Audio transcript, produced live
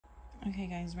Okay,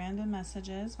 guys, random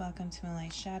messages. Welcome to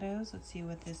Moonlight Shadows. Let's see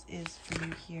what this is for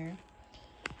you here.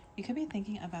 You could be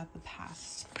thinking about the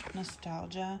past,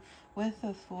 nostalgia. With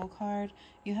the Fool card,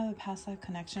 you have a past life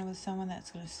connection with someone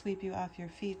that's going to sweep you off your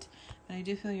feet, but I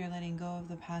do feel you're letting go of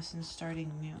the past and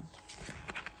starting new.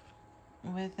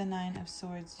 With the Nine of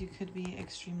Swords, you could be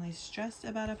extremely stressed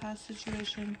about a past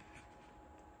situation.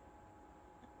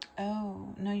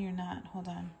 Oh, no, you're not. Hold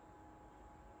on.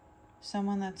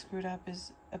 Someone that screwed up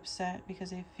is upset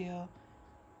because they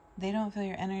don't feel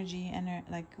your energy and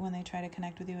like when they try to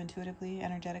connect with you intuitively,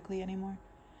 energetically anymore.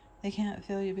 They can't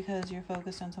feel you because you're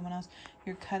focused on someone else.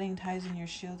 You're cutting ties and you're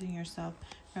shielding yourself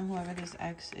from whoever this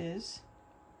ex is.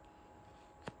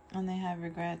 And they have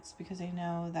regrets because they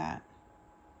know that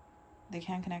they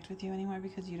can't connect with you anymore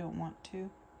because you don't want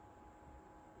to.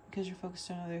 Because you're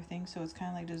focused on other things. So it's kind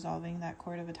of like dissolving that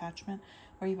cord of attachment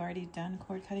where you've already done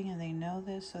cord cutting and they know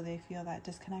this, so they feel that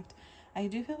disconnect. I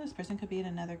do feel this person could be in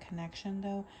another connection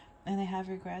though, and they have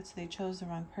regrets. They chose the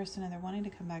wrong person and they're wanting to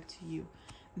come back to you.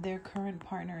 Their current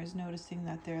partner is noticing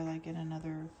that they're like in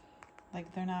another,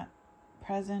 like they're not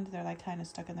present. They're like kind of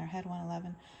stuck in their head,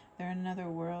 111. They're in another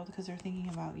world because they're thinking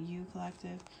about you,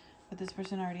 collective. But this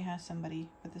person already has somebody.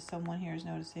 But this someone here is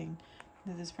noticing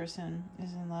that this person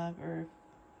is in love or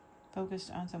focused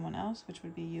on someone else, which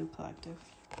would be you, collective.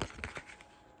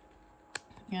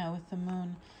 Yeah, with the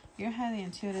Moon, you're highly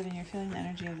intuitive and you're feeling the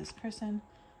energy of this person.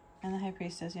 And the High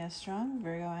Priestess, yes, strong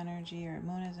Virgo energy, or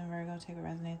Moon is in Virgo, take what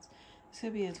resonates. This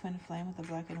could be a twin flame with a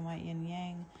black and white yin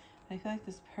yang. But I feel like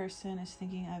this person is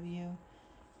thinking of you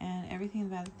and everything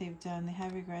bad that they've done. They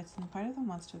have regrets, and part of them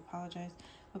wants to apologize,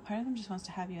 but part of them just wants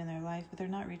to have you in their life, but they're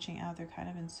not reaching out. They're kind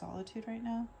of in solitude right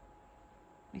now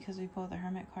because we pulled the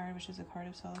Hermit card, which is a card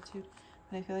of solitude.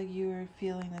 But I feel like you are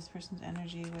feeling this person's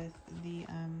energy with the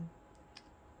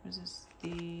what is this,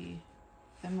 the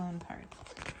Moon card.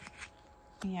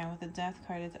 Yeah, with the Death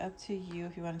card, it's up to you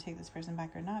if you want to take this person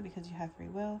back or not, because you have free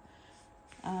will.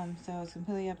 So it's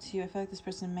completely up to you. I feel like this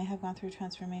person may have gone through a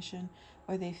transformation,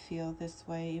 or they feel this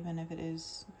way, even if it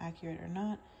is accurate or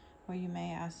not. Or you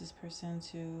may ask this person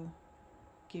to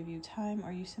give you time,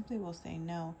 or you simply will say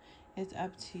no. It's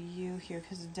up to you here,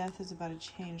 because death is about a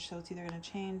change. So it's either going to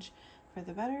change for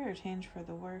the better or change for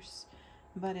the worse.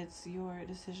 But it's your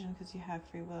decision because you have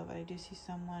free will. But I do see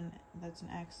someone that's an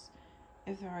ex.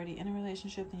 If they're already in a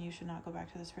relationship, then you should not go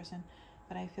back to this person.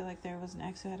 But I feel like there was an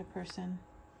ex who had a person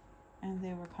and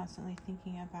they were constantly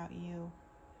thinking about you.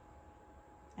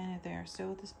 And if they are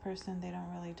still with this person, they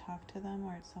don't really talk to them,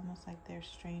 or it's almost like they're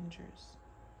strangers.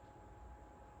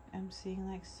 I'm seeing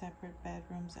like separate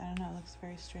bedrooms. I don't know, it looks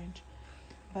very strange.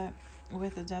 But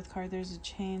with the Death card, there's a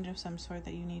change of some sort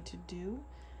that you need to do.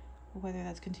 Whether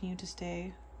that's continue to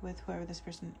stay with whoever this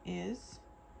person is,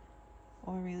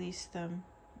 or release them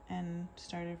and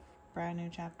start a brand new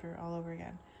chapter all over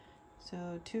again.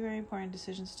 So 2 very important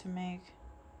decisions to make.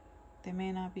 They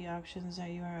may not be options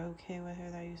that you are okay with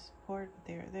or that you support, but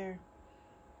they are there.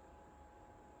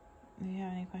 If you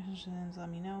have any questions, then let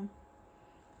me know.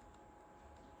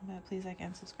 But please like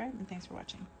and subscribe, and thanks for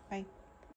watching. Bye.